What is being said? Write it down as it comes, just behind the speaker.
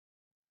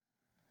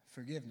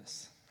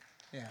Forgiveness.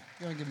 Yeah,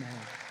 you want to give him a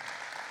hand.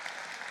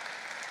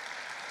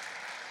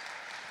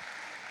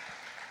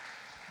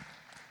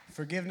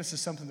 Forgiveness is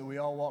something that we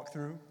all walk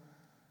through.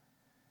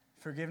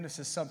 Forgiveness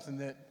is something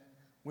that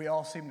we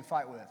all seem to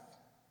fight with.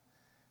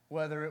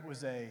 Whether it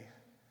was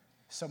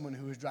someone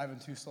who was driving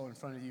too slow in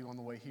front of you on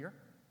the way here,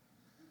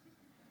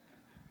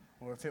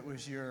 or if it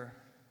was your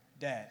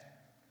dad,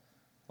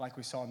 like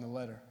we saw in the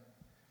letter.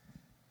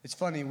 It's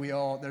funny,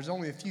 there's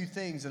only a few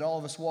things that all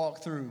of us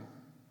walk through.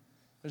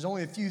 There's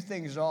only a few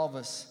things that all of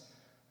us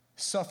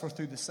suffer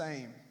through the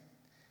same.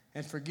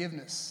 And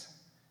forgiveness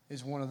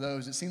is one of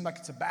those. It seems like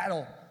it's a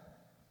battle.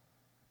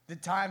 The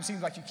time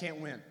seems like you can't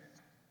win.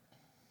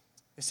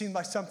 It seems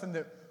like something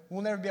that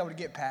we'll never be able to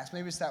get past.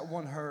 Maybe it's that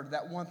one hurt,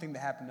 that one thing that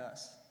happened to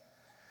us.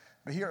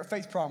 But here at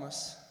Faith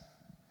Promise,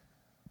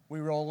 we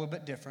roll a little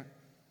bit different.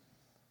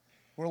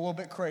 We're a little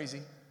bit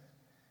crazy.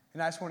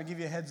 And I just want to give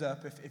you a heads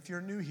up. If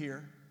you're new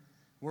here,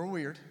 we're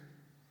weird.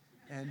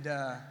 And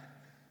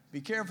be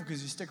careful,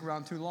 because if you stick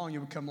around too long,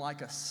 you'll become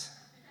like us.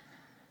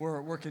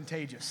 We're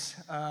contagious.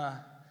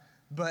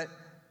 But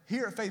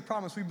here at Faith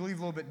Promise, we believe a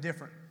little bit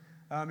different.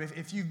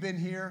 If you've been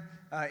here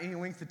any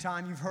length of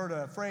time, you've heard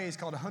a phrase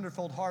called a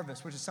 100-fold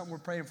harvest, which is something we're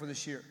praying for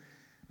this year.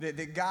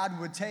 That God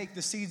would take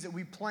the seeds that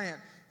we plant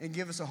and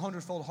give us a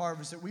 100-fold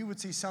harvest, that we would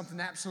see something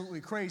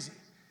absolutely crazy.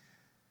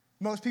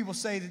 Most people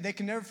say that they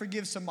can never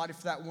forgive somebody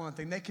for that one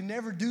thing. They can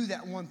never do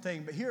that one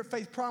thing. But here at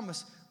Faith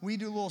Promise, we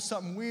do a little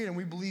something weird, and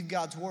we believe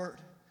God's word.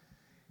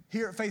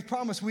 Here at Faith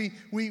Promise, we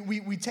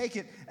take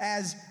it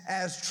as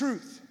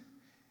truth.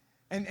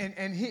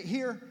 And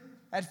here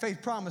at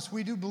Faith Promise,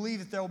 we do believe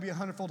that there will be a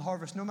 100-fold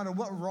harvest, no matter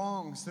what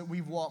wrongs that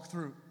we've walked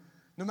through,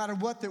 no matter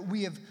what that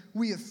we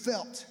have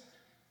felt,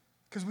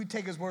 because we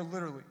take His word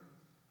literally.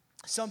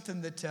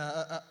 Something that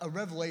a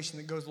revelation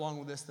that goes along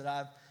with this that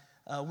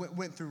I've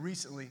went through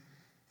recently.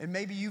 And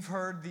maybe you've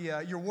heard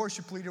your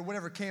worship leader,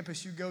 whatever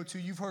campus you go to,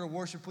 you've heard a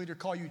worship leader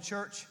call you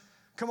church.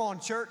 Come on,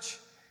 church.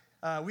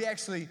 We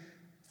actually,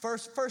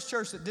 first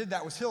church that did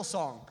that was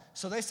Hillsong.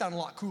 So they sound a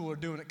lot cooler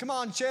doing it. Come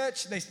on,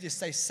 church. They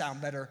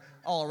sound better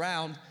all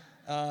around.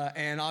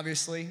 And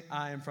obviously,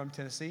 I am from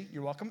Tennessee.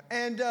 You're welcome.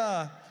 And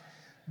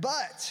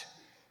but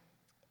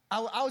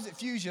I was at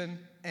Fusion,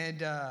 and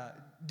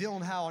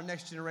Dylan Howe, our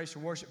next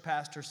generation worship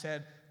pastor,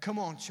 said, "Come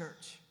on,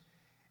 church."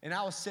 And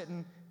I was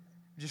sitting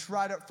just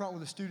right up front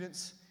with the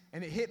students,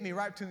 and it hit me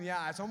right between the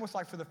eyes, almost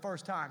like for the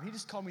first time. He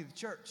just called me the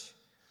church.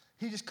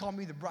 He just called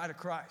me the bride of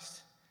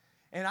Christ.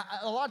 And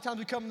a lot of times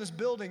we come in this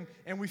building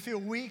and we feel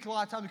weak. A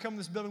lot of times we come in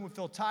this building, we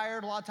feel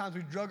tired. A lot of times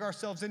we drug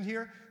ourselves in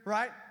here,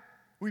 right?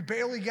 We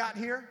barely got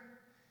here.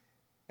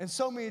 And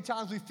so many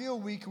times we feel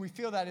weak, and we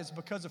feel that is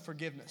because of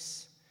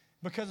forgiveness,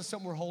 because of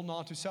something we're holding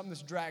on to, something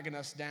that's dragging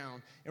us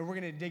down. And we're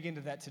going to dig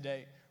into that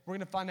today. We're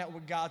going to find out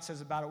what God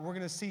says about it. We're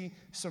going to see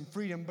some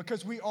freedom,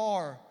 because we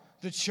are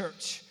the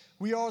church.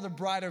 We are the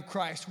bride of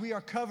Christ. We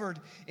are covered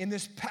in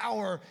this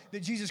power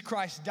that Jesus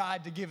Christ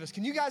died to give us.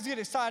 Can you guys get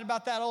excited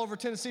about that all over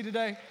Tennessee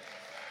today?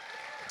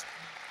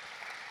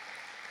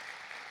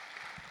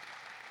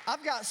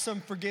 I've got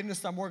some forgiveness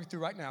that I'm working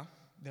through right now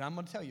that I'm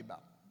going to tell you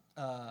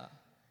about.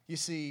 You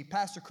see,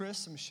 Pastor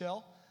Chris and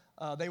Michelle,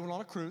 they went on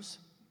a cruise.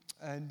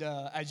 And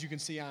as you can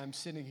see, I'm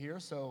sitting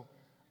here, so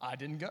I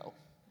didn't go.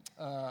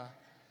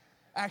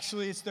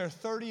 Actually, it's their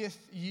 30th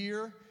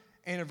year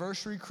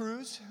anniversary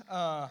cruise.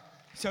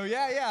 So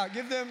yeah,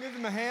 give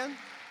them a hand.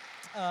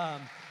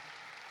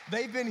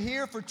 They've been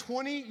here for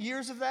 20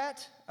 years of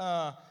that.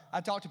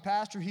 I talked to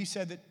Pastor. He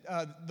said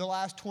that the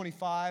last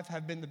 25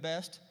 have been the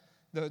best.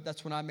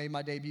 That's when I made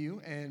my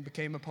debut and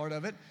became a part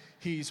of it.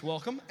 He's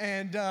welcome.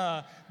 And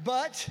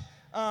but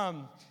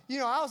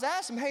I was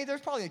asking him, hey,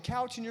 there's probably a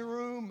couch in your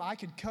room. I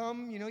could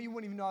come. You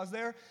wouldn't even know I was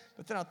there.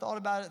 But then I thought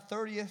about it.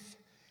 30th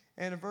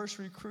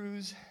anniversary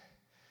cruise.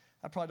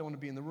 I probably don't want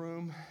to be in the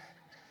room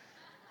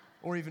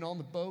or even on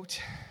the boat.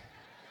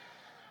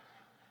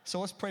 So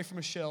let's pray for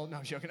Michelle. No,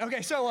 I'm joking.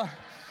 Okay, so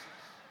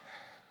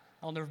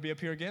I'll never be up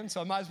here again, so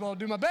I might as well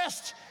do my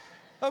best.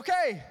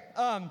 Okay,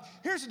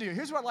 here's the deal.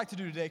 Here's what I'd like to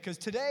do today, because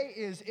today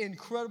is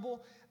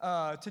incredible.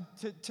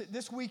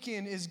 This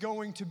weekend is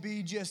going to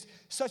be just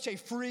such a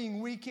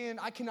freeing weekend.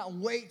 I cannot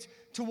wait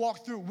to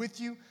walk through it with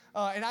you.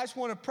 And I just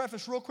want to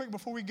preface real quick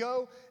before we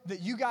go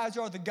that you guys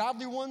are the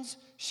godly ones,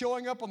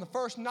 showing up on the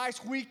first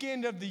nice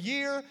weekend of the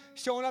year,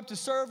 showing up to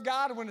serve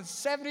God when it's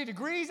 70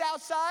 degrees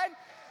outside.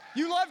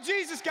 You love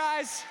Jesus,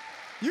 guys.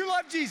 You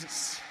love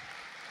Jesus.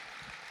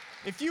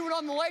 If you went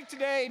on the lake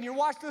today and you're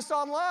watching this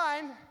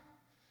online,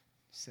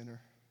 sinner,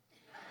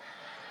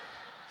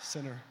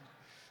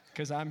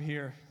 because I'm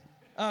here.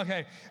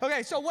 Okay,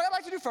 so what I'd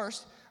like to do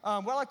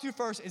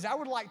first is I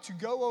would like to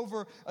go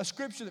over a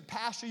scripture that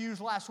Pastor used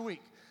last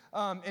week.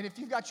 And if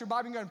you've got your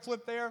Bible, you can go and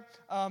flip there.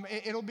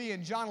 It'll be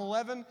in John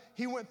 11.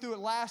 He went through it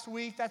last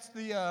week. That's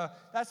the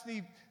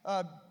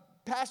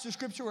passage of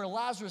scripture where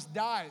Lazarus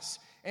dies.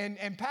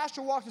 And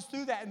Pastor walked us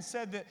through that and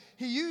said that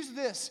he used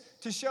this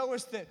to show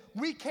us that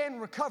we can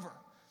recover.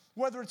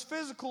 whether it's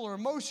physical or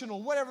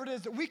emotional, whatever it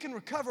is, that we can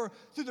recover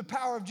through the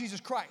power of Jesus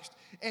Christ.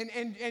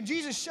 And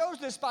Jesus shows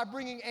this by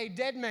bringing a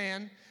dead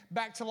man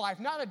back to life.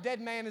 Not a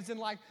dead man as in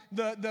like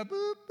the boop,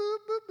 boop,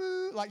 boop,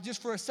 boop, like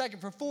just for a second.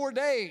 For 4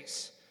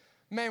 days,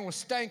 man was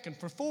stanking.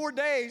 For 4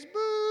 days,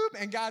 boop,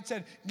 and God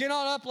said, get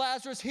on up,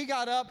 Lazarus. He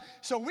got up.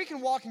 So we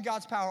can walk in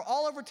God's power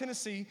all over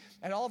Tennessee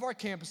at all of our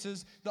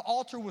campuses. The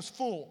altar was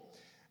full.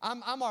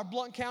 I'm our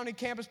Blount County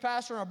campus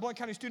pastor and our Blount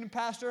County student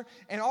pastor,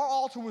 and our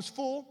altar was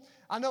full.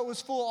 I know it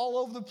was full all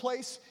over the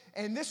place,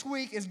 and this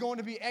week is going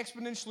to be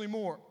exponentially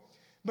more.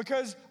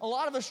 Because a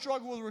lot of us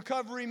struggle with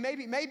recovery.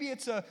 Maybe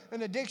it's an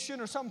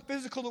addiction or something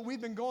physical that we've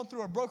been going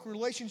through, a broken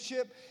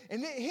relationship,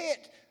 and it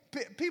hit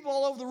people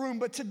all over the room.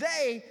 But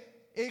today,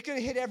 it's going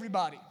to hit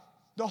everybody,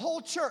 the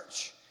whole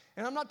church.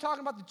 And I'm not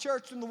talking about the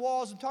church in the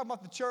walls. I'm talking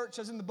about the church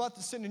as in the butt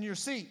that's sitting in your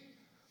seat.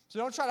 So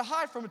don't try to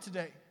hide from it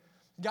today.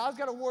 God's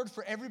got a word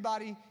for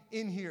everybody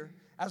in here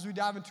as we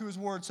dive into his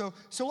word. So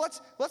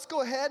let's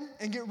go ahead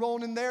and get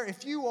rolling in there.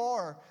 If you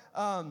are,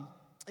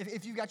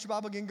 if you've got your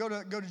Bible again, go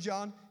to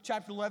John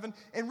chapter 11.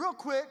 And real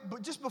quick,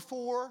 but just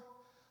before,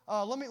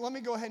 let me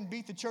go ahead and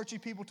beat the churchy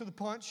people to the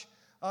punch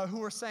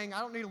who are saying, I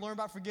don't need to learn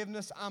about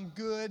forgiveness. I'm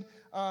good.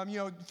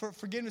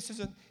 Forgiveness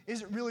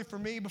isn't really for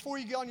me. Before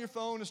you get on your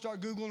phone and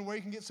start Googling where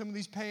you can get some of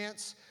these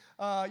pants,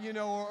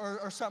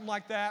 or something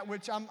like that,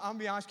 which I'm gonna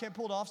be honest, can't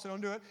pull it off, so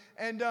don't do it.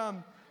 And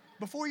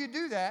before you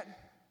do that,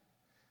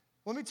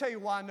 let me tell you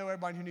why I know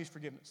everybody who needs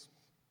forgiveness.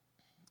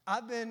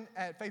 I've been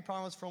at Faith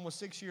Promise for almost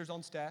 6 years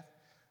on staff.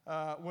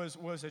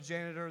 Was a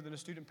janitor, then a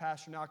student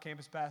pastor, now a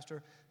campus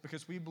pastor,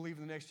 because we believe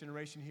in the next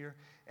generation here.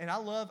 And I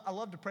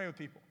love to pray with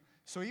people.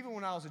 So even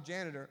when I was a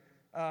janitor,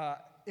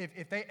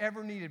 if they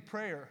ever needed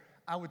prayer,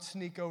 I would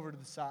sneak over to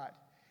the side.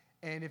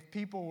 And if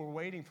people were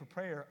waiting for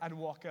prayer, I'd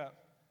walk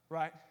up,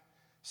 right?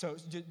 So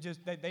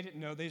just they didn't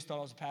know. They just thought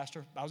I was a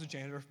pastor. I was a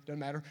janitor. Doesn't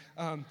matter.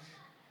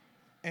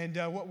 And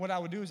what I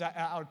would do is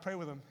I would pray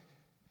with them.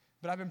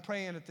 But I've been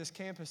praying at this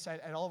campus,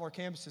 at all of our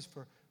campuses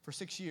for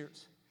 6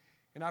 years.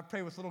 And I've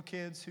prayed with little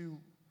kids who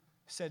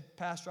said,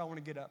 Pastor, I want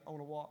to get up. I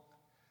want to walk.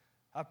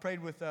 I've prayed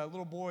with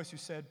little boys who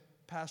said,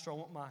 Pastor, I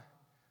want my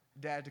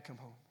dad to come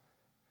home.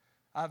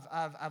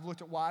 I've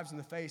looked at wives in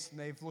the face, and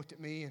they've looked at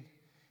me,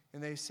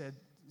 and they said,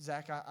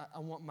 Zach, I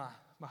want my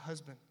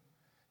husband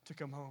to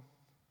come home.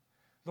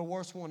 The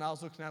worst one, I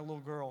was looking at a little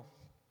girl,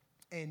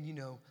 and,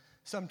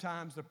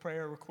 sometimes the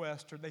prayer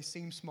requests, or they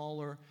seem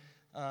smaller,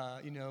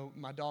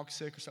 my dog's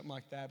sick or something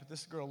like that. But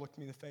this girl looked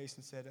me in the face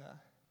and said,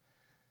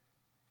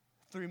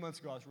 3 months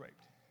ago I was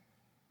raped.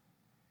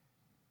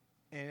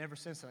 And ever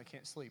since then I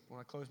can't sleep. When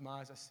I close my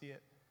eyes, I see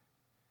it.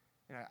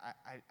 And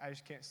I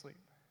just can't sleep.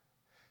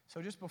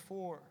 So just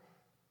before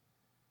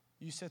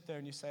you sit there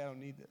and you say, I don't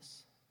need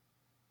this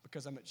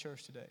because I'm at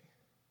church today,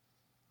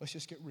 let's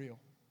just get real.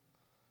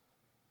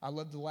 I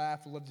love to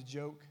laugh, I love to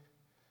joke,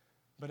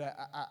 but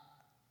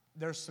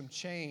there's some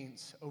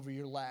chains over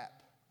your lap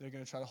that are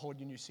going to try to hold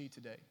you in your seat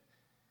today.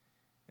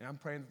 And I'm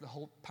praying that the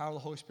whole power of the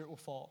Holy Spirit will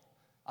fall.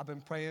 I've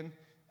been praying,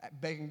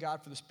 begging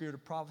God for the spirit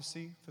of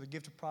prophecy, for the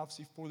gift of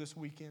prophecy for this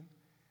weekend,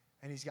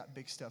 and he's got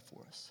big stuff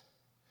for us.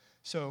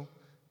 So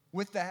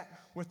with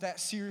that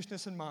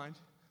seriousness in mind,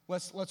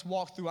 let's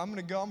walk through. I'm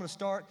going to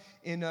start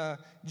in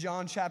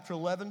John chapter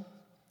 11.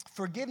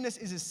 Forgiveness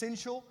is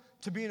essential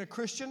to being a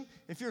Christian.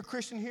 If you're a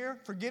Christian here,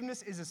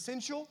 forgiveness is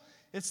essential.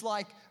 It's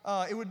like,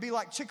 it would be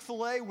like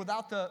Chick-fil-A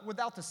without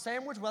the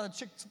sandwich, without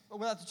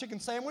the chicken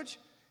sandwich.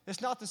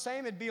 It's not the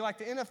same. It'd be like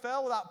the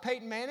NFL without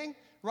Peyton Manning,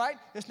 right?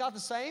 It's not the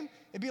same.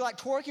 It'd be like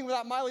twerking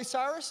without Miley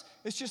Cyrus.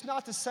 It's just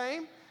not the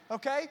same,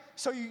 okay?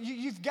 So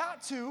you've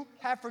got to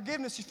have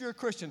forgiveness if you're a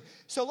Christian.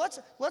 So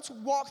let's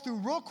walk through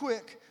real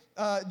quick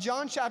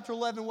John chapter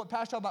 11, what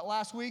Pastor talked about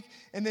last week,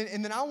 and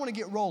then I want to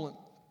get rolling.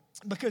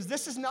 Because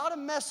this is not a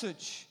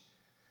message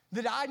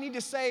that I need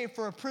to say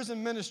for a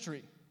prison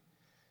ministry.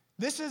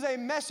 This is a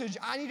message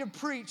I need to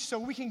preach so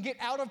we can get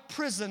out of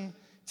prison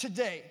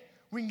today.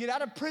 We can get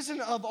out of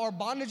prison of our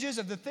bondages,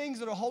 of the things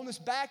that are holding us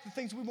back, the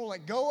things we won't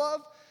let go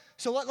of.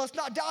 So let's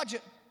not dodge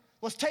it.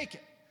 Let's take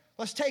it.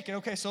 Let's take it.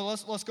 Okay, so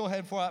let's go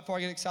ahead before I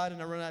get excited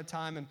and I run out of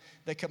time and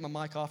they cut my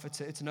mic off.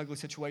 It's an ugly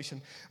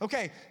situation.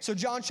 Okay, so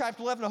John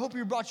chapter 11. I hope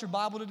you brought your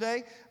Bible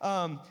today,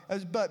 or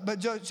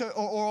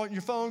on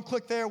your phone,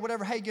 click there,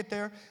 whatever. Hey, get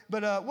there.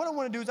 But what I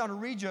want to do is I want to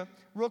read you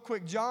real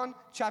quick John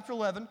chapter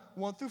 11,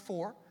 1 through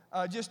 4.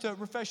 Just to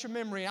refresh your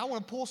memory. I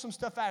want to pull some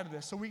stuff out of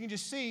this so we can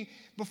just see,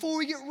 before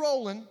we get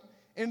rolling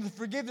into the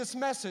forgiveness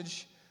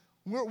message,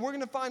 we're going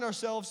to find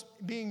ourselves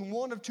being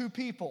one of two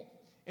people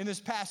in this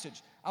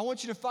passage. I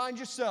want you to find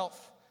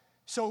yourself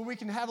so we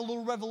can have a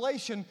little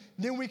revelation,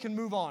 then we can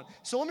move on.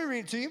 So let me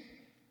read it to you.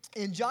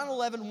 In John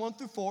 11, 1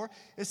 through 4,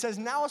 it says,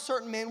 Now a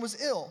certain man was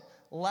ill,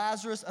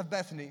 Lazarus of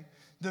Bethany,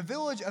 the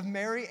village of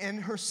Mary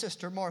and her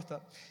sister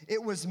Martha.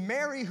 It was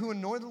Mary who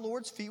anointed the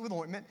Lord's feet with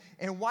ointment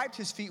and wiped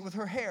his feet with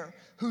her hair,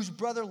 whose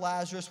brother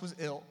Lazarus was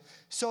ill.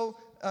 So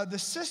the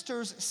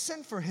sisters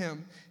sent for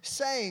him,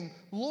 saying,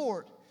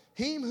 Lord,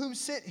 he who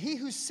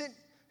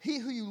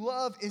you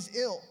love is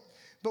ill.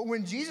 But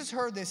when Jesus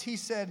heard this, he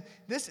said,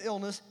 this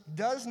illness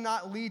does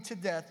not lead to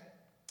death.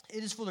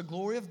 It is for the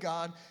glory of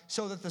God,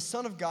 so that the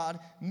Son of God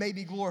may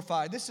be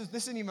glorified. This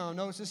isn't even on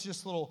notes. This is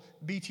just a little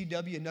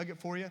BTW nugget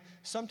for you.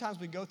 Sometimes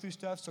we go through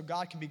stuff so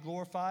God can be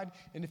glorified.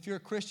 And if you're a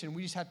Christian,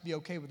 we just have to be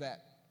okay with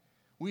that.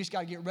 We just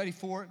got to get ready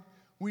for it.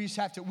 We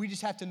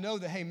just have to know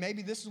that, hey,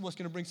 maybe this is what's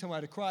going to bring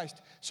somebody to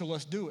Christ, so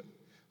let's do it.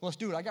 Let's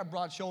do it. I got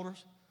broad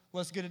shoulders.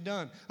 Let's get it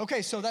done.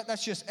 Okay, so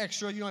that's just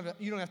extra. You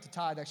don't have to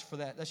tithe extra for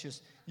that. That's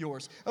just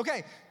yours.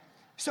 Okay,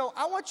 so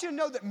I want you to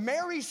know that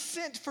Mary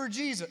sent for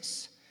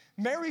Jesus.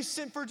 Mary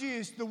sent for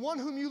Jesus. The one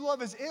whom you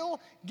love is ill.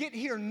 Get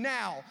here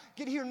now.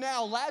 Get here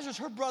now. Lazarus,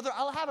 her brother.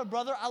 I'll have a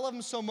brother. I love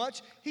him so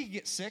much. He could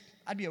get sick.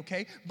 I'd be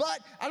okay. But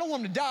I don't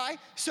want him to die.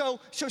 So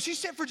she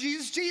sent for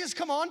Jesus. Jesus,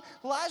 come on.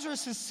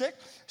 Lazarus is sick.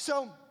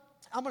 So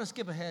I'm going to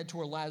skip ahead to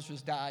where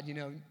Lazarus died. You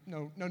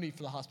know, no need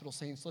for the hospital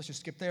scene, so let's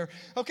just skip there.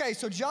 Okay,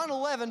 so John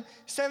 11,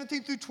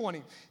 17 through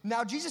 20.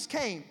 Now Jesus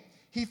came.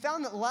 He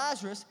found that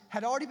Lazarus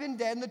had already been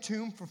dead in the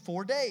tomb for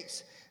 4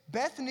 days.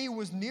 Bethany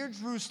was near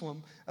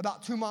Jerusalem,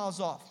 about 2 miles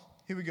off.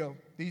 Here we go.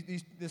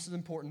 This is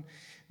important.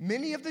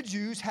 Many of the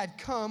Jews had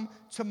come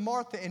to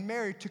Martha and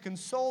Mary to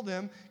console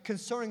them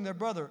concerning their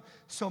brother.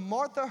 So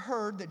Martha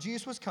heard that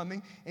Jesus was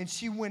coming, and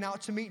she went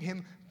out to meet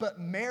him, but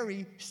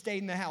Mary stayed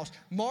in the house.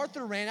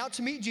 Martha ran out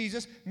to meet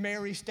Jesus.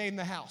 Mary stayed in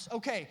the house.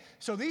 Okay,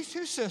 so these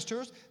two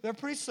sisters, they're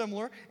pretty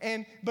similar,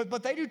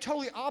 but they do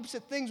totally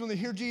opposite things when they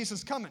hear Jesus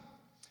is coming.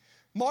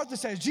 Martha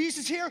says,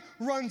 Jesus here,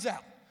 runs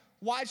out.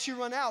 Why'd she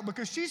run out?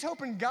 Because she's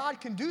hoping God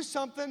can do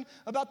something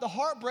about the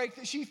heartbreak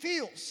that she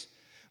feels.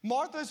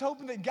 Martha's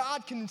hoping that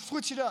God can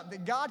switch it up,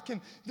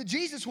 that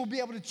Jesus will be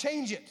able to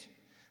change it.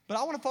 But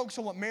I want to focus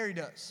on what Mary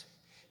does.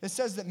 It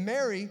says that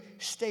Mary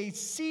stayed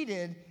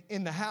seated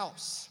in the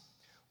house.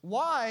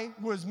 Why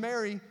was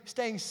Mary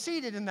staying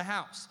seated in the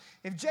house?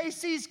 If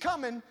JC's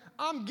coming,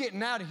 I'm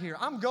getting out of here.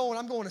 I'm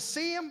going to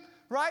see him,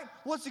 right?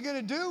 What's he going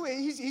to do?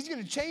 He's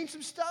going to change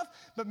some stuff.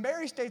 But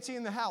Mary stayed seated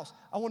in the house.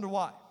 I wonder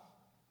why.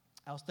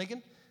 I was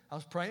thinking, I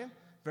was praying,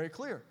 very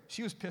clear.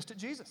 She was pissed at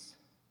Jesus.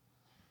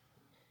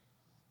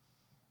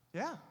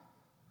 Yeah,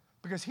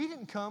 because he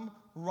didn't come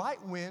right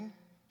when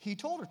he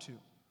told her to.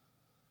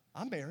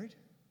 I'm married,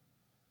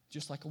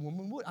 just like a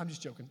woman would. I'm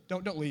just joking.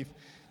 Don't leave.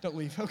 Don't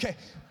leave. Okay,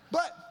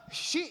 but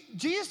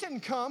Jesus didn't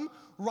come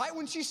right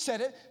when she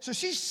said it, so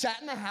she sat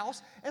in the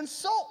house and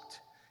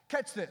sulked.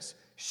 Catch this.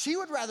 She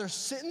would rather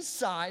sit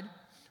inside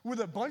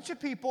with a bunch of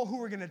people who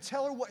were going to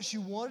tell her what she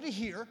wanted to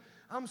hear.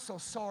 I'm so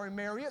sorry,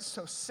 Mary. It's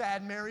so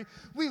sad, Mary.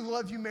 We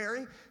love you,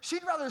 Mary.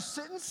 She'd rather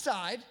sit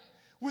inside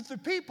with the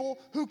people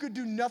who could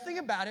do nothing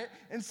about it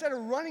instead of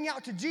running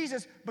out to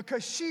Jesus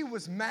because she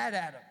was mad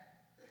at him.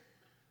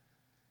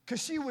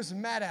 Because she was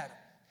mad at him.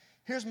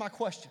 Here's my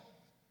question.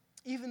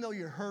 Even though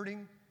you're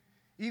hurting,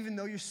 even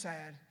though you're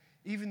sad,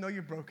 even though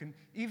you're broken,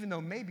 even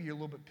though maybe you're a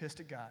little bit pissed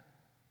at God,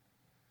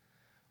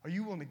 are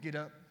you willing to get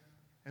up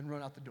and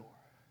run out the door?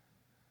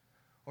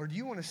 Or do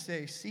you want to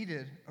stay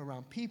seated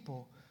around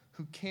people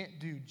who can't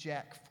do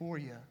jack for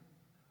you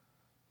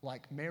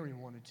like Mary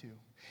wanted to?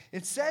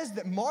 It says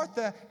that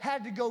Martha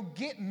had to go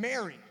get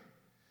Mary.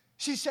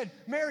 She said,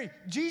 Mary,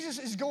 Jesus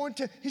is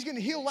he's going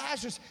to heal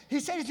Lazarus. He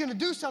said he's going to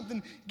do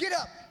something. Get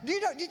up.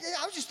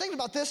 I was just thinking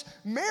about this.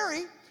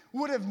 Mary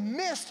would have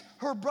missed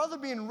her brother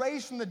being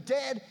raised from the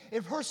dead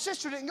if her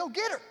sister didn't go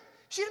get her.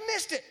 She'd have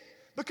missed it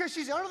because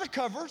she's under the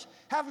covers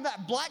having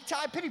that black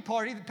tie pity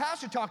party that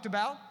Pastor talked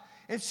about,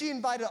 and she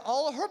invited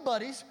all of her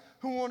buddies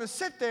who want to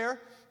sit there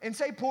and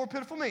say, poor,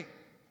 pitiful me,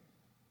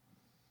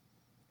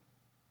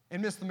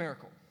 and miss the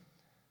miracle.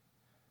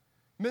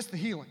 Miss the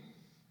healing.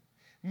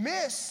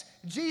 Miss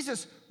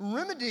Jesus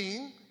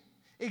remedying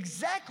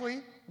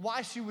exactly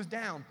why she was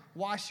down,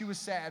 why she was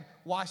sad,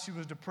 why she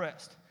was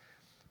depressed.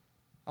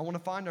 I want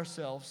to find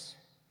ourselves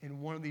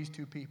in one of these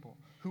two people.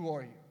 Who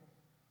are you?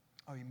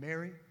 Are you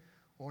Mary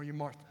or are you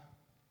Martha?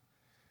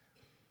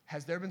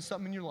 Has there been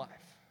something in your life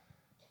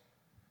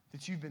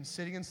that you've been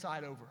sitting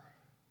inside over,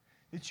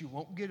 that you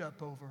won't get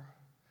up over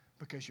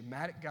because you're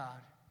mad at God,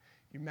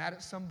 you're mad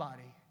at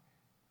somebody,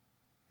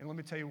 and let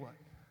me tell you what,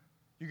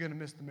 you're going to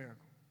miss the miracle.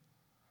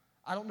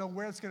 I don't know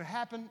where it's going to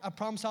happen. I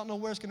promise I don't know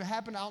where it's going to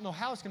happen. I don't know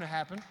how it's going to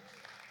happen.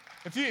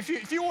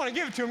 If you want to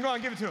give it to him, go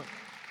and give it to him.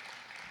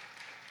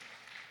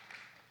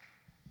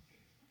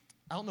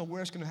 I don't know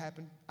where it's going to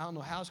happen. I don't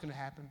know how it's going to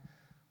happen.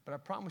 But I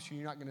promise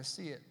you're not going to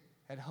see it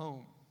at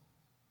home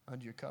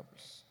under your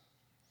covers.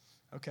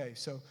 Okay,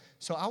 so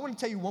I want to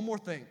tell you one more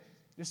thing.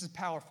 This is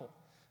powerful.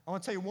 I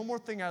want to tell you one more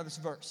thing out of this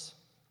verse.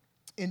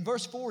 In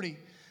verse 40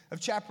 of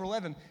chapter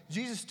 11,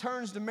 Jesus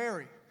turns to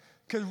Mary.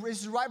 Because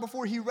this is right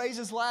before he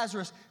raises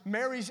Lazarus.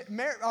 He's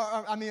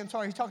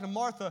talking to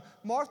Martha.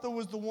 Martha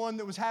was the one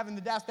that was having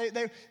the doubts. They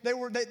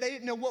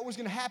didn't know what was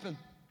going to happen.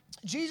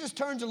 Jesus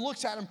turns and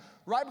looks at him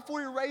right before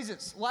he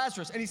raises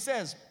Lazarus, and he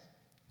says,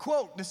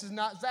 quote, this is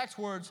not Zach's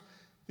words,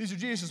 these are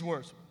Jesus'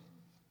 words.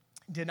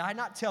 Did I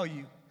not tell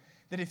you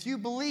that if you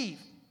believe,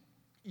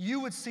 you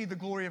would see the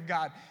glory of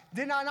God?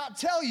 Did I not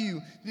tell you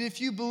that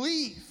if you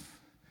believe,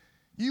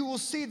 you will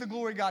see the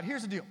glory of God?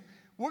 Here's the deal.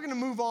 we're going to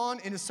move on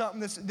into something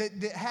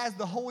that has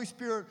the Holy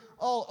Spirit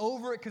all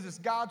over it because it's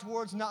God's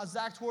words, not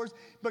Zach's words.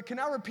 But can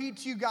I repeat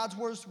to you God's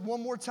words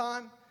one more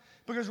time?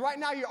 Because right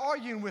now you're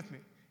arguing with me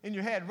in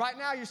your head. Right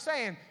now you're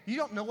saying, you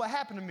don't know what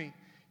happened to me.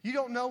 You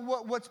don't know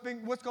what's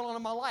going on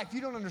in my life.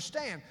 You don't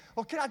understand.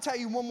 Well, can I tell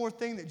you one more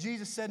thing that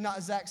Jesus said,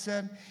 not Zach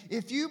said?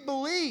 If you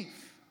believe,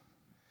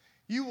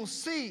 you will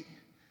see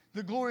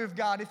the glory of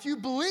God. If you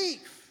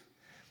believe,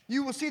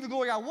 you will see the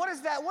glory of God. What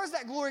is that? What does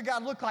that glory of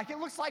God look like? It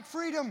looks like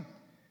freedom.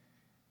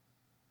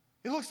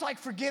 It looks like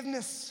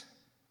forgiveness.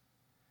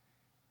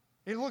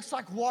 It looks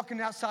like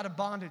walking outside of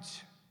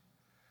bondage.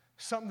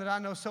 Something that I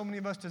know so many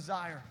of us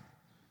desire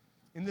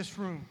in this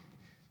room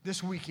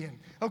this weekend.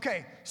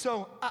 Okay,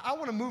 so I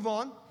want to move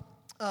on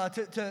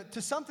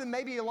to something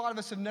maybe a lot of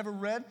us have never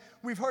read.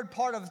 We've heard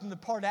part of it in the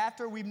part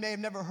after we may have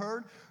never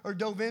heard or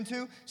dove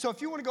into. So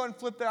if you want to go ahead and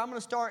flip there, I'm going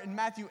to start in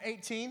Matthew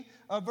 18,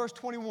 verse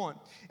 21.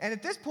 And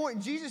at this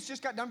point, Jesus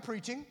just got done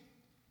preaching.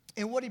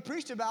 And what he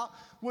preached about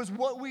was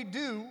what we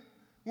do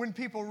when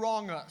people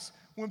wrong us.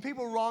 When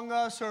people wrong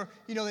us or,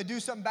 they do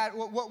something bad,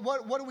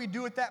 what do we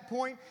do at that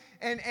point?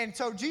 And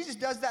so Jesus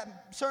does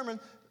that sermon.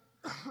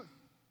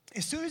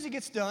 As soon as he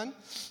gets done,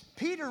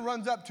 Peter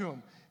runs up to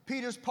him.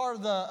 Peter's part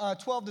of the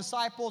 12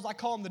 disciples. I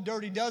call him the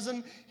dirty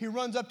dozen. He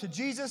runs up to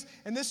Jesus,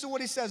 and this is what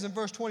he says in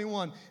verse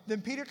 21.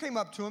 Then Peter came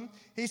up to him.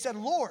 He said,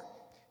 Lord,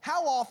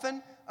 how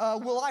often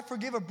will I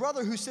forgive a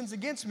brother who sins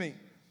against me?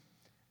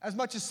 As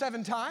much as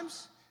 7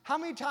 times? How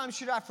many times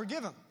should I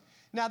forgive him?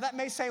 Now, that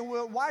may say,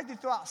 well, why did they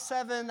throw out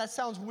 7? That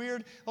sounds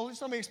weird. Well, just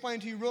let me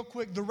explain to you real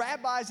quick. The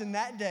rabbis in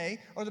that day,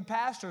 or the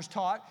pastors,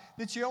 taught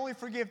that you only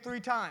forgive 3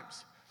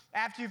 times.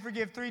 After you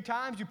forgive 3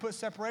 times, you put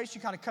separation,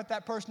 you kind of cut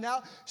that person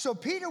out. So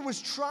Peter was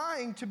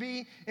trying to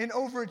be an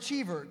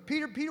overachiever.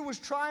 Peter was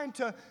trying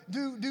to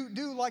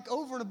do like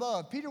over and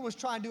above. Peter was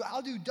trying to do,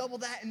 I'll do double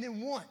that and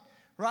then 1,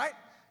 right?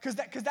 Because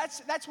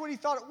that's what he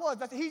thought it was.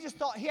 He just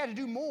thought he had to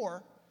do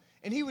more,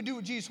 and he would do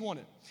what Jesus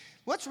wanted.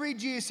 Let's read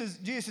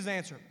Jesus'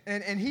 answer.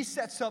 And he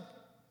sets up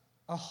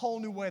a whole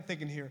new way of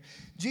thinking here.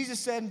 Jesus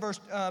said in verse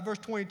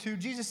 22,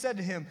 Jesus said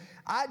to him,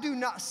 I do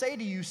not say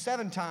to you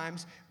 7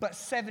 times, but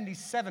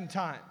 77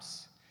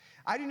 times.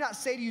 I do not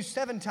say to you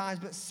 7 times,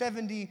 but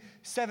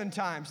 77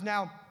 times.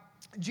 Now,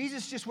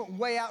 Jesus just went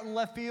way out in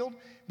left field,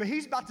 but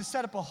he's about to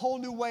set up a whole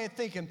new way of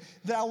thinking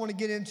that I want to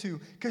get into.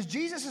 Because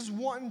Jesus is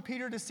wanting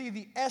Peter to see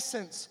the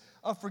essence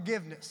of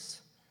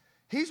forgiveness.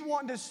 He's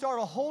wanting to start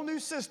a whole new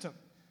system.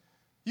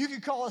 You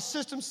could call it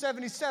System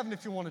 77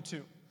 if you wanted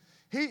to.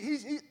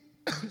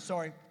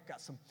 Sorry,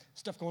 got some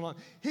stuff going on.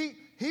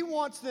 He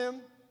wants them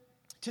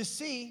to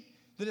see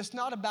that it's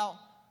not about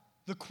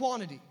the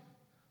quantity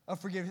of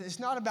forgiveness. It's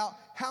not about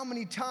how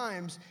many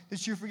times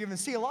that you're forgiven.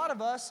 See, a lot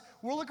of us,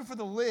 we're looking for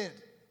the lid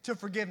to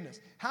forgiveness.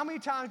 How many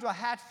times do I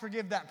have to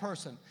forgive that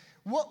person?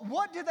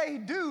 What did they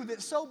do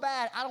that's so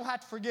bad I don't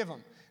have to forgive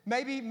them?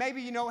 Maybe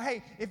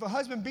hey, if a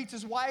husband beats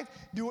his wife,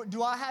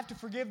 do I have to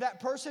forgive that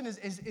person?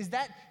 Is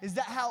that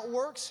how it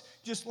works?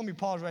 Just let me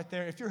pause right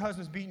there. If your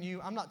husband's beating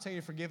you, I'm not telling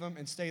you to forgive him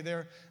and stay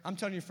there. I'm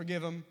telling you to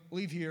forgive him,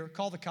 leave here,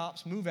 call the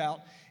cops, move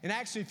out. And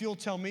actually, if you'll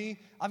tell me,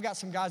 I've got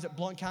some guys at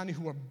Blount County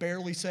who are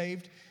barely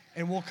saved,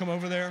 and we'll come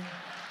over there,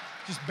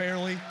 just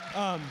barely.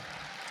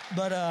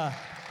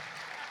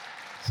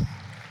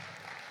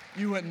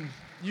 You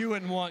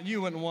wouldn't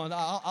want.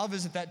 I'll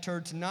visit that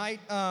turd tonight.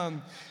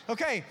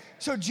 Okay,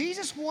 so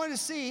Jesus wanted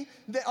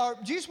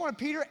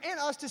Peter and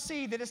us to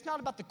see that it's not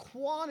about the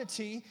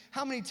quantity,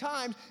 how many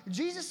times.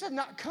 Jesus did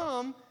not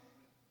come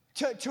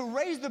to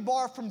raise the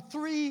bar from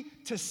 3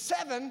 to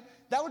 7.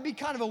 That would be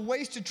kind of a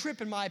wasted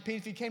trip, in my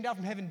opinion. If he came down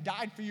from heaven,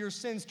 died for your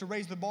sins to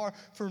raise the bar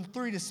from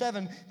 3 to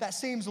 7, that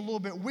seems a little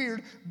bit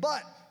weird.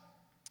 But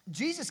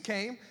Jesus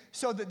came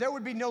so that there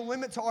would be no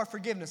limit to our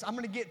forgiveness. I'm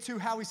going to get to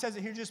how he says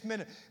it here in just a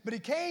minute. But he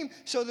came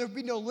so there would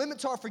be no limit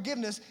to our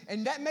forgiveness.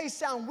 And that may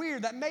sound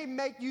weird. That may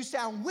make you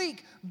sound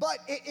weak. But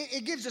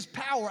it gives us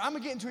power. I'm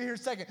going to get into it here in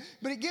a second.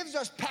 But it gives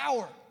us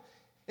power.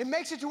 It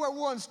makes it to where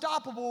we're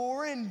unstoppable,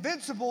 we're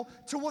invincible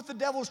to what the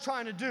devil's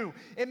trying to do.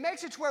 It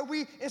makes it to where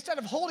we, instead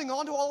of holding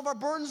on to all of our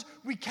burdens,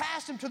 we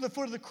cast them to the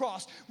foot of the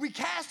cross. We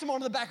cast them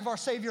onto the back of our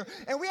Savior.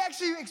 And we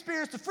actually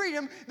experience the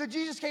freedom that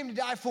Jesus came to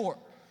die for.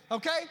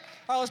 Okay?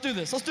 All right, let's do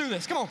this. Let's do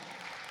this. Come on.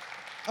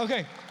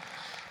 Okay.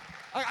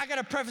 I got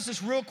to preface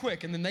this real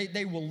quick, and then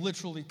they will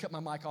literally cut my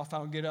mic off. I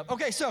don't get up.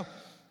 Okay, so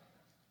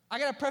I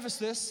got to preface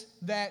this,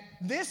 that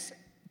this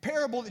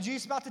parable that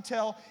Jesus is about to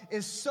tell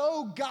is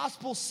so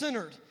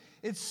gospel-centered.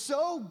 It's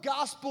so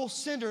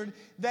gospel-centered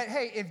that,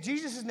 hey, if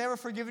Jesus has never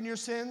forgiven your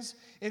sins,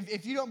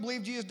 if you don't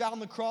believe Jesus died on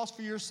the cross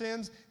for your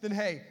sins, then,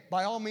 hey,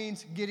 by all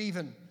means, get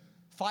even.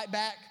 Fight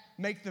back,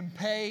 make them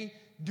pay,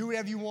 do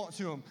whatever you want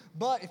to them.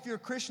 But if you're a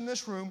Christian in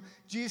this room,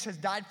 Jesus has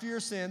died for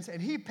your sins,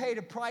 and he paid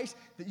a price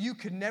that you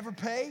could never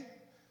pay,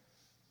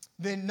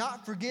 then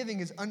not forgiving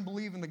is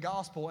unbelieving the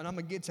gospel, and I'm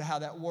going to get to how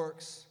that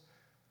works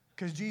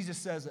because Jesus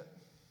says it.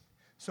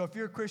 So if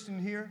you're a Christian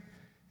here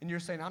and you're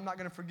saying, I'm not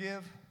going to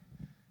forgive,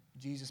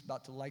 Jesus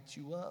about to light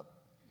you up.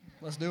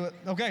 Let's do it.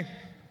 Okay.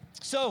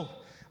 So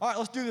All right,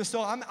 let's do this.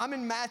 So I'm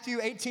in Matthew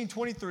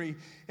 18:23,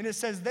 and it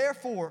says,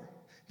 therefore,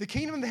 the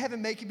kingdom of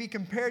heaven may be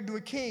compared to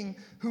a king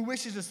who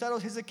wishes to settle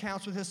his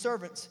accounts with his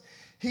servants.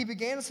 He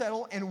began to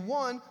settle, and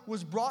one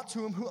was brought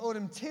to him who owed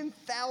him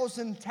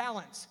 10,000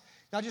 talents.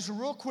 Now, just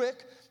real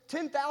quick,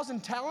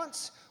 10,000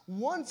 talents,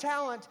 1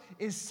 talent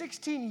is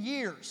 16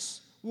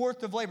 years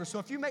worth of labor. So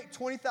if you make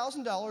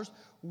 $20,000,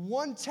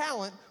 1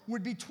 talent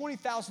would be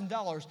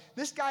 $20,000.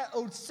 This guy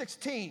owed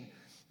 16.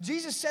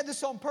 Jesus said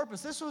this on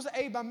purpose. This was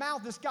a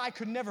amount this guy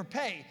could never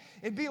pay.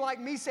 It'd be like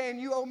me saying,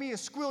 you owe me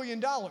 $1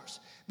 squillion.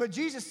 But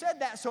Jesus said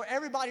that so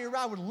everybody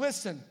around would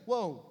listen.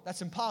 Whoa,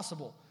 that's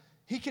impossible.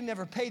 He can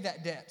never pay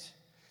that debt.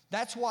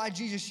 That's why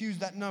Jesus used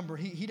that number.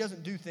 He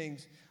doesn't do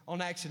things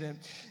on accident.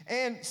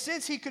 And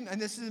since he could, and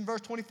this is in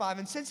verse 25,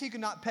 and since he could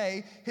not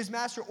pay, his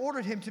master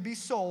ordered him to be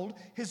sold,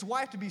 his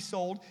wife to be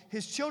sold,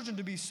 his children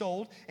to be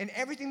sold, and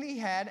everything that he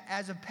had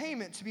as a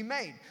payment to be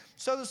made.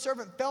 So the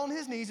servant fell on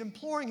his knees,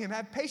 imploring him,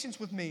 have patience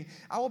with me.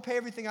 I will pay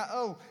everything I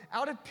owe.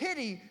 Out of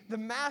pity, the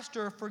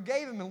master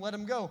forgave him and let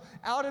him go.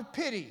 Out of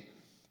pity.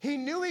 He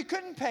knew he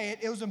couldn't pay it.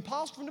 It was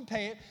impossible for him to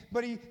pay it,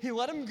 but he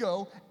let him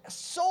go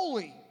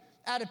solely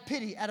out of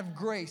pity, out of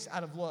grace,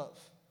 out of love.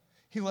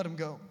 He let him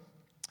go.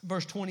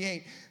 Verse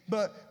 28,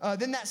 but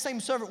then that same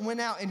servant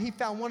went out and he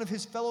found one of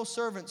his fellow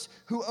servants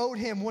who owed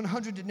him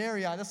 100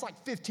 denarii. That's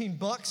like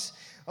 $15.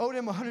 Owed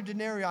him 100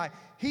 denarii.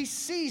 He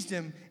seized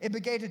him and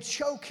began to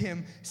choke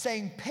him,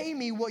 saying, pay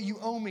me what you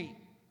owe me.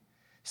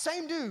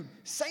 Same dude,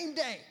 same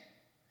day.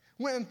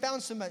 Went and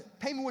found somebody,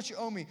 pay me what you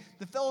owe me.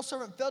 The fellow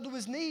servant fell to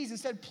his knees and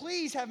said,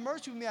 please have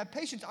mercy with me, have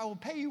patience, I will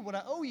pay you what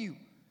I owe you.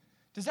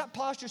 Does that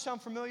posture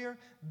sound familiar?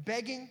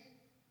 Begging?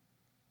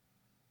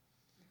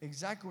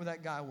 Exactly where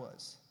that guy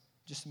was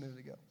just a minute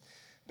ago.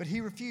 But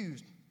he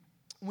refused,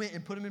 went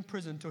and put him in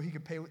prison until he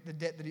could pay the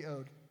debt that he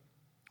owed.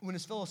 When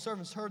his fellow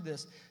servants heard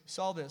this,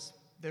 saw this,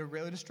 they were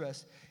greatly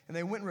distressed, and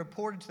they went and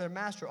reported to their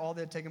master all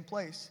that had taken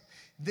place.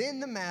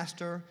 Then the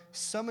master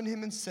summoned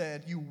him and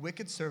said, you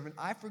wicked servant,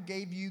 I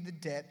forgave you the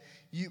debt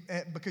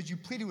because you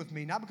pleaded with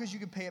me, not because you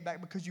could pay it back,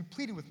 because you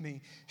pleaded with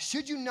me.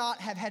 Should you not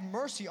have had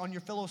mercy on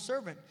your fellow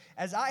servant,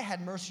 as I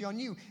had mercy on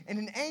you? And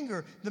in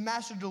anger, the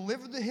master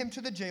delivered him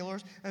to the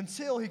jailers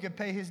until he could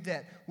pay his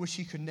debt, which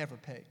he could never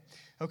pay.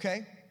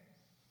 Okay?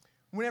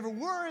 Whenever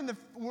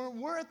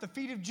we're at the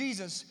feet of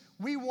Jesus,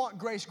 we want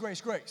grace,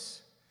 grace,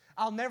 grace.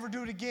 I'll never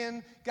do it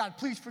again. God,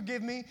 please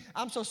forgive me.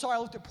 I'm so sorry I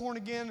looked at porn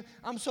again.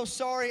 I'm so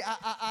sorry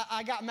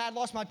I got mad,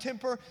 lost my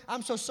temper.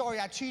 I'm so sorry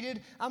I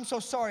cheated. I'm so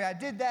sorry I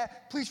did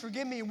that. Please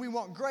forgive me. And we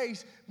want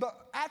grace.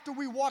 But after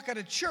we walk out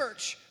of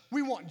church,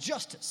 we want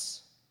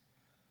justice.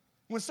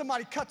 When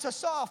somebody cuts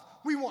us off,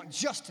 we want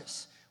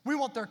justice. We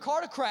want their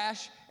car to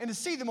crash and to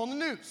see them on the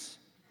news.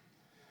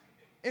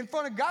 In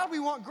front of God, we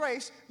want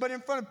grace. But in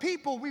front of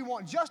people, we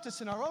want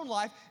justice in our own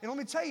life. And let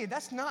me tell you,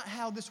 that's not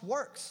how this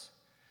works.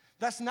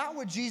 That's not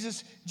what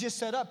Jesus just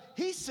set up.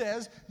 He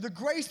says the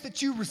grace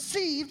that you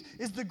received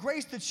is the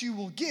grace that you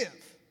will give.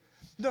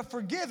 The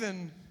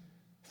forgiven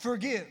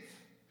forgive.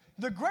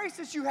 The grace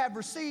that you have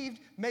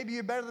received, maybe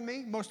you're better than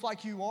me, most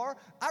likely you are.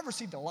 I've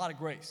received a lot of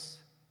grace.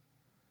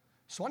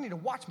 So I need to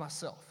watch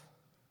myself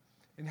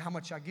and how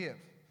much I give.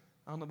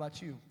 I don't know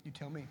about you. You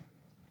tell me.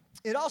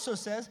 It also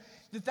says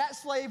that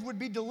slave would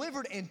be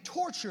delivered and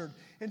tortured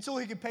until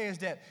he could pay his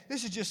debt.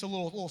 This is just a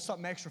little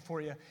something extra for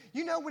you.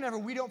 You know, whenever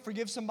we don't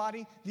forgive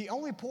somebody, the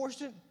only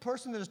person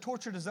that is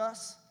tortured is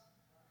us.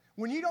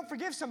 When you don't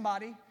forgive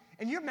somebody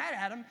and you're mad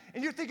at them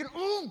and you're thinking,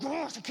 oh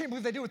gosh, I can't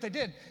believe they did what they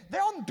did.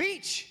 They're on the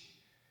beach,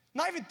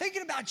 not even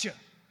thinking about you.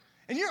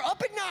 And you're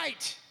up at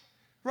night,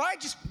 right?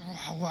 Just,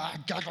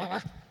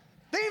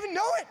 they didn't even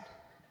know it.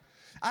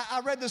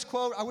 I read this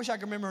quote. I wish I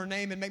could remember her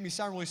name and make me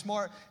sound really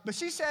smart. But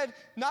she said,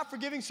 not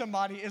forgiving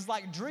somebody is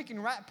like drinking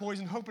rat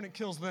poison, hoping it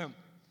kills them.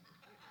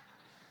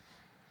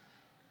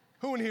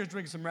 Who in here is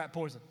drinking some rat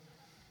poison?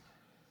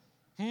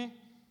 It's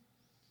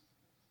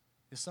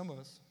some of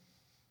us.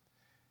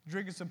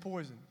 Drinking some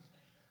poison,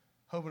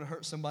 hoping to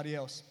hurt somebody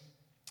else.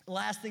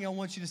 Last thing I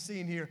want you to see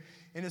in here,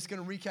 and it's going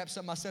to recap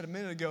something I said a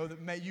minute ago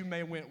that you may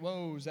have went,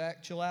 whoa,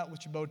 Zach, chill out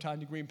with your bow tie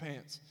and your green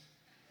pants.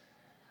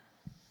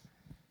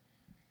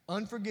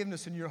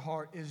 Unforgiveness in your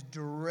heart is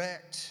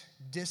direct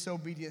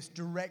disobedience,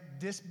 direct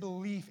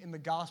disbelief in the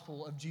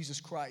gospel of Jesus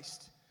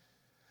Christ.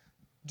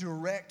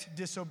 Direct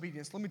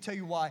disobedience. Let me tell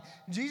you why.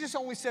 Jesus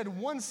only said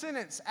one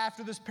sentence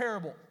after this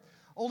parable.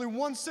 Only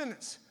one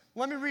sentence.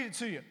 Let me read it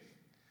to you.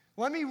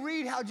 Let me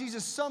read how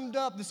Jesus summed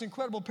up this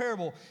incredible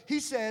parable.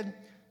 He said,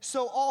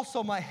 so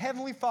also my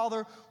heavenly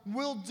Father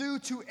will do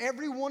to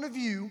every one of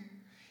you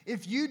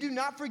if you do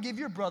not forgive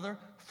your brother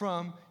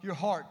from your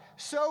heart.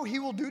 So he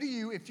will do to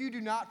you if you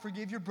do not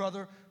forgive your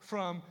brother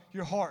from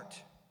your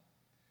heart.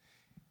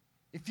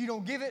 If you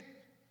don't give it,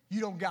 you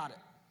don't got it.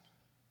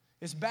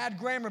 It's bad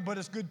grammar, but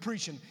it's good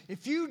preaching.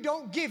 If you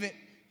don't give it,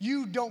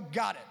 you don't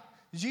got it.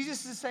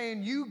 Jesus is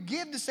saying you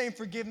give the same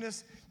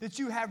forgiveness that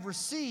you have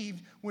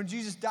received when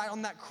Jesus died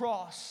on that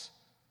cross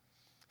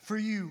for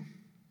you.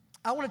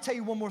 I want to tell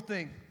you one more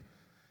thing.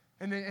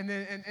 And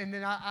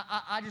then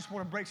I just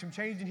want to break some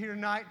chains in here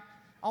tonight.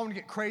 I want to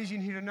get crazy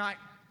in here tonight.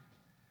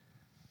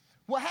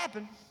 What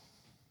happened,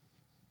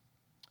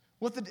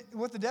 what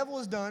the devil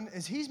has done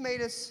is he's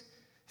made us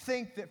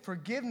think that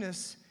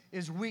forgiveness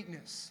is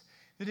weakness.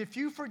 That if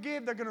you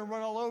forgive, they're going to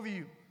run all over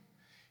you.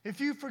 If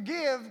you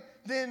forgive,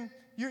 then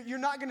you're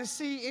not going to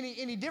see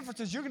any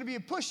differences. You're going to be a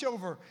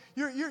pushover.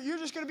 You're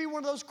just going to be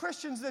one of those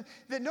Christians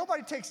that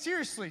nobody takes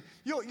seriously.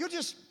 You'll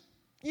just,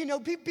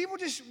 people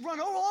just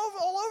run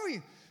all over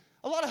you.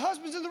 A lot of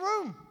husbands in the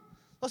room.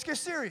 Let's get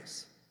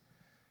serious.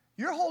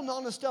 You're holding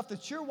on to stuff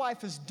that your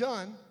wife has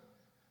done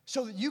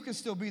so that you can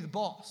still be the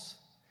boss.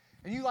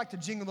 And you like to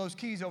jingle those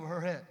keys over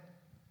her head.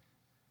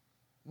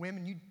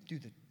 Women, you do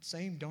the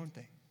same darn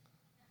thing.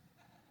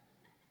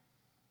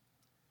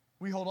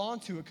 We hold on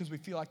to it because we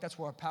feel like that's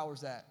where our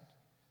power's at,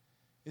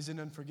 is in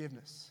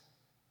unforgiveness.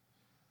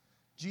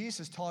 Jesus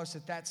has taught us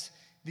that that's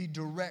the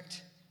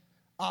direct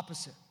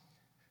opposite.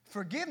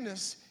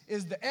 Forgiveness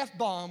is the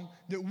F-bomb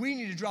that we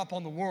need to drop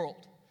on the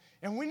world.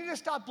 And we need to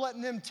stop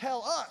letting them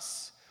tell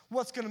us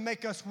what's going to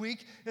make us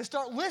weak and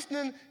start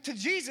listening to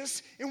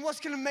Jesus and what's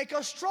going to make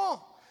us strong,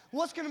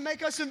 what's going to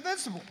make us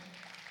invincible.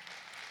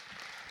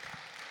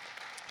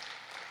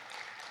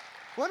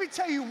 Let me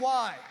tell you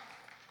why.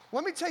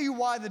 Let me tell you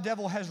why the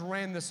devil has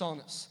ran this on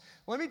us.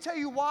 Let me tell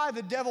you why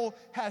the devil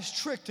has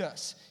tricked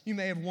us. You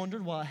may have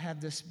wondered why I have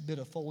this bit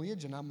of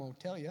foliage, and I'm going to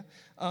tell you.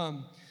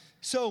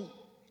 So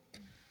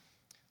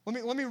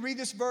let me read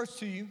this verse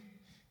to you,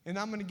 and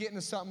I'm going to get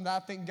into something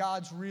that I think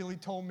God's really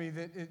told me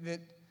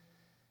that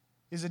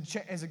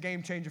is a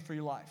game changer for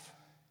your life,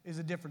 is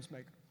a difference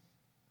maker.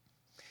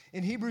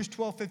 In Hebrews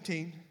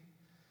 12:15,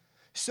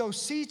 so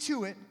see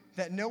to it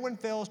that no one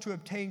fails to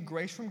obtain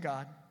grace from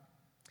God,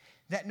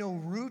 that no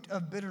root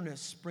of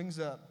bitterness springs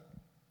up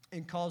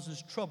and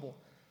causes trouble,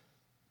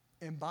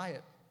 and by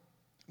it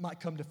might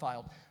come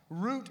defiled.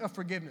 Root of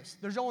forgiveness.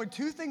 There's only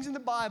two things in the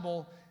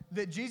Bible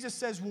that Jesus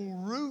says will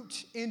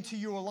root into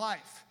your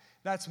life.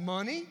 That's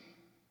money,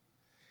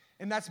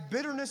 and that's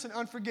bitterness and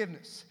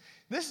unforgiveness.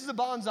 This is a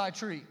bonsai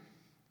tree,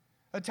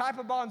 a type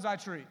of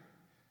bonsai tree.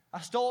 I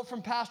stole it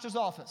from pastor's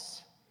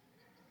office.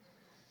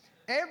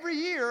 Every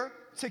year,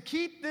 to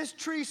keep this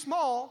tree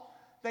small,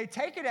 they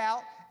take it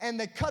out and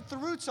they cut the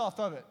roots off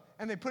of it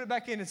and they put it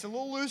back in. It's a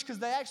little loose because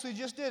they actually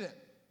just did it.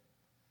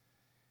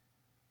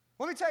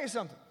 Let me tell you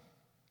something.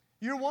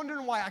 You're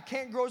wondering why I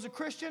can't grow as a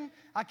Christian.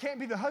 I can't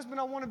be the husband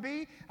I want to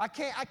be. I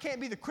can't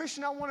be the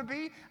Christian I want to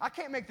be. I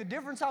can't make the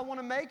difference I want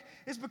to make.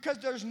 It's because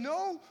there's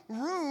no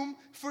room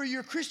for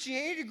your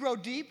Christianity to grow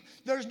deep.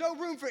 There's no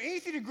room for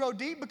anything to grow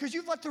deep because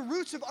you've let the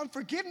roots of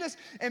unforgiveness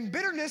and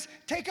bitterness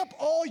take up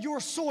all your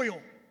soil.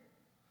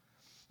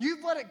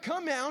 You've let it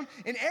come down,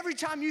 and every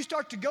time you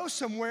start to go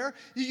somewhere,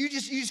 you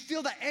just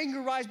feel that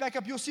anger rise back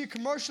up. You'll see a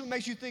commercial that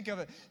makes you think of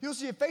it. You'll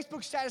see a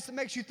Facebook status that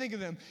makes you think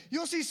of them.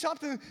 You'll see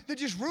something that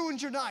just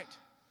ruins your night.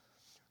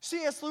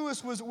 C.S.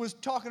 Lewis was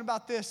talking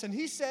about this, and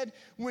he said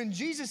when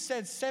Jesus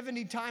said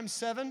 70 times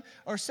 7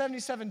 or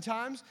 77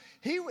 times,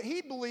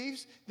 he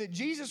believes that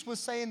Jesus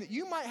was saying that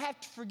you might have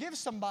to forgive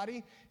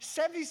somebody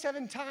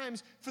 77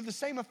 times for the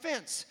same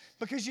offense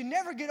because you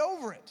never get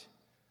over it.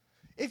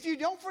 If you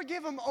don't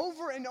forgive them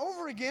over and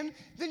over again,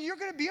 then you're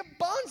going to be a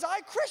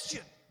bonsai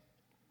Christian.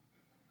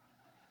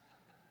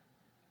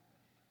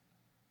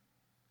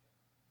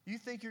 You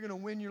think you're going to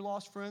win your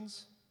lost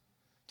friends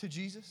to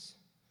Jesus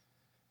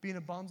being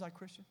a bonsai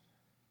Christian?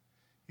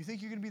 You think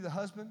you're going to be the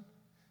husband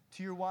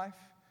to your wife,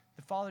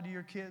 the father to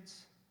your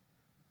kids,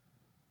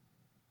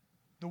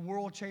 the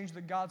world change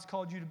that God's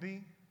called you to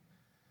be,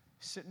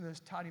 sitting in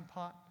this tiny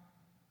pot?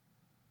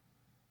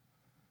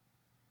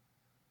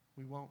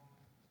 We won't.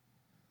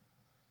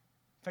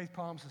 Faith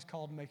Promise is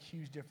called to make a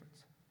huge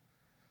difference.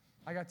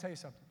 I got to tell you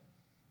something.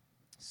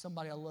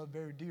 Somebody I love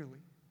very dearly,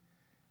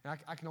 and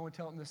I can only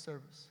tell it in this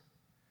service,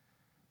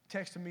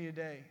 texted me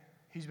today.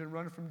 He's been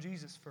running from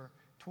Jesus for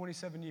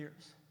 27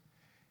 years,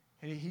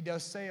 and he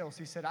does sales.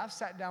 He said, I've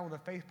sat down with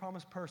a Faith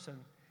Promise person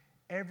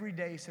every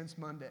day since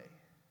Monday,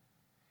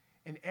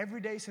 and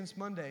every day since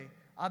Monday,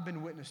 I've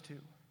been witnessed to,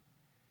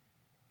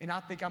 and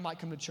I think I might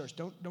come to church.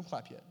 Don't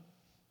clap yet,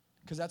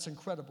 because that's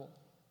incredible.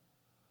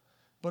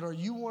 But are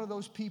you one of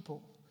those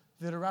people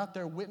that are out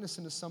there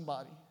witnessing to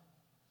somebody?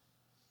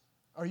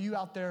 Are you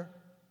out there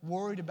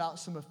worried about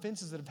some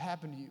offenses that have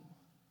happened to you?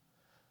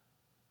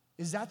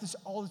 Is that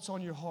all that's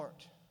on your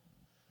heart?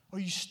 Are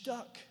you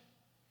stuck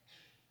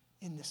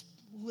in this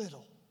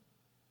little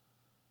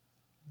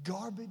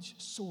garbage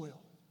soil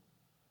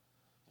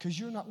because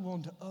you're not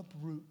willing to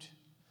uproot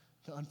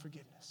the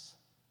unforgiveness?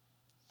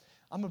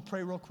 I'm going to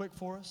pray real quick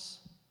for us,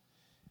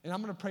 and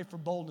I'm going to pray for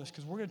boldness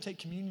because we're going to take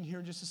communion here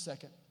in just a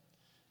second.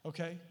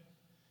 Okay?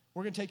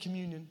 We're going to take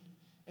communion,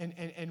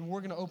 and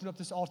we're going to open up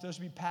this altar. There's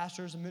going to be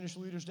pastors and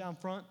ministry leaders down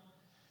front.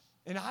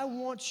 And I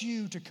want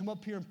you to come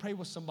up here and pray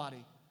with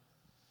somebody.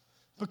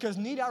 Because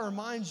need I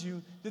remind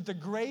you that the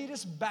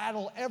greatest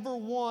battle ever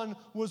won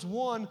was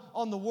won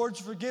on the words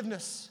of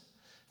forgiveness.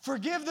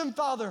 Forgive them,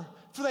 Father,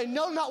 for they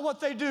know not what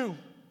they do.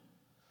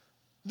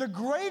 The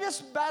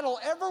greatest battle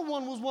ever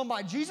won was won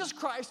by Jesus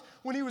Christ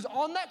when he was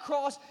on that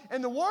cross,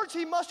 and the words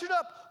he mustered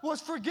up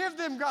was, forgive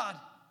them, God.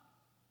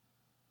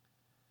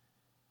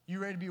 You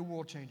ready to be a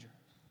world changer?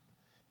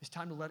 It's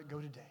time to let it go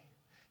today.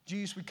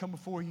 Jesus, we come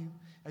before you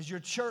as your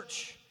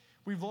church.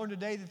 We've learned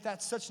today that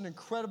that's such an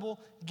incredible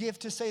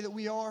gift to say that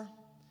we are.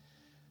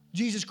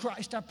 Jesus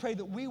Christ, I pray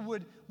that we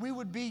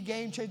would be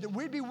game changers, that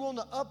we'd be willing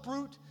to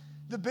uproot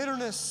the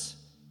bitterness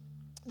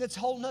that's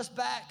holding us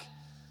back.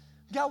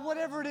 God,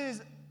 whatever it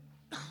is,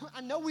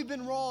 I know we've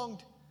been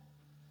wronged.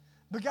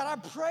 But God,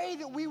 I pray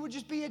that we would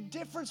just be a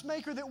difference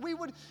maker, that we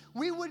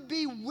would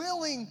be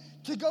willing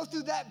to go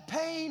through that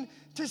pain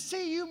to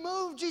see you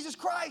move, Jesus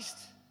Christ.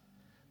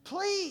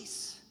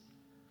 Please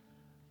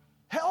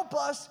help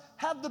us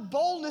have the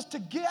boldness to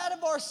get out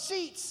of our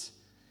seats.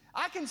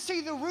 I can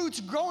see the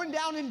roots growing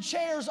down in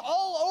chairs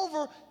all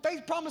over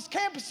Faith Promise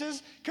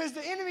campuses because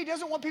the enemy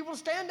doesn't want people to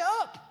stand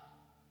up.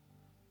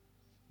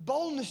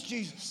 Boldness,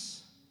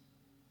 Jesus,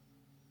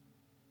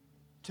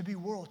 to be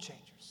world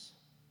changers.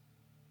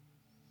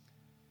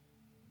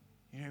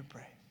 You know,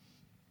 pray.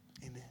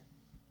 Amen.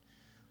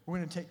 We're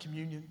going to take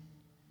communion,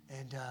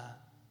 and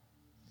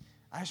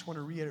I just want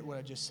to reiterate what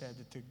I just said,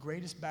 that the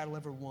greatest battle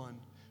ever won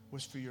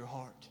was for your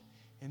heart,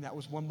 and that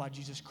was won by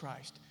Jesus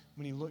Christ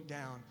when he looked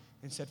down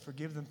and said,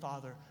 "Forgive them,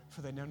 Father,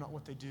 for they know not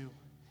what they do."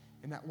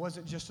 And that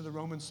wasn't just to the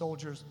Roman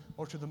soldiers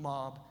or to the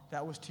mob.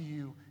 That was to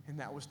you, and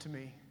that was to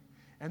me.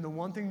 And the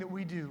one thing that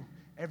we do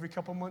every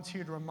couple months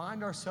here to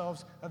remind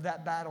ourselves of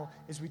that battle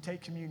is we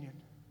take communion.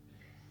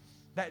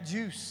 That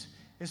juice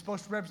is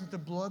supposed to represent the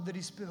blood that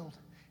he spilled.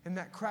 And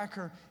that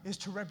cracker is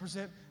to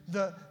represent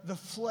the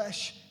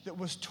flesh that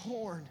was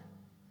torn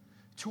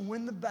to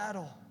win the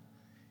battle.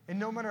 And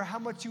no matter how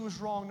much he was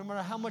wrong, no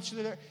matter how much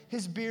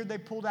his beard they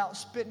pulled out,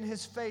 spit in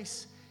his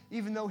face,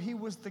 even though he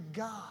was the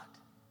God,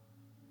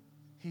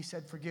 he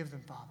said, "Forgive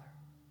them, Father,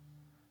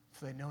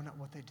 for they know not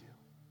what they do."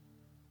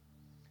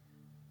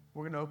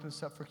 We're going to open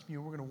this up for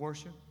communion. We're going to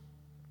worship.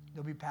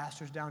 There'll be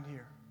pastors down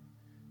here.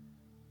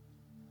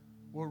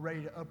 We're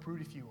ready to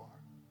uproot if you are.